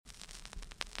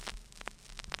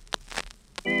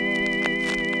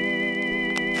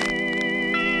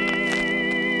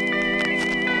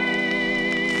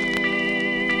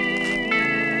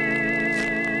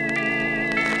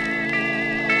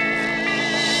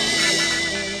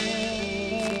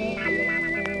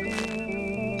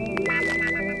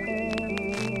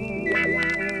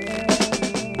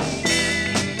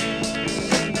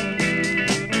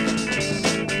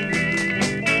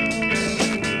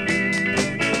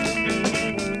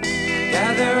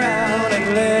Gather round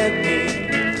and let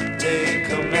me take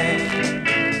command.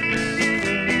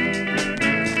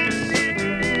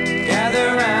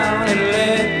 Gather round and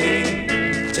let me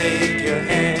take your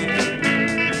hand.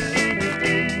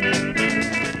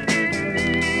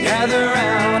 Gather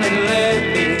round and let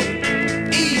me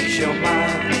ease your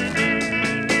mind.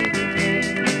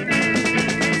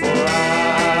 For I'm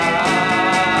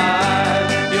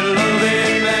your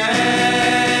loving man.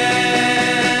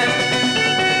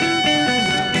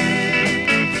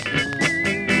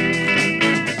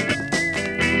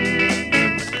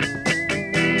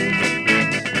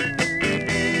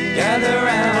 Gather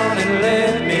round and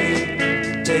let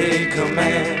me take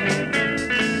command.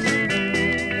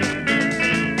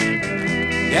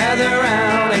 Gather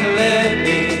round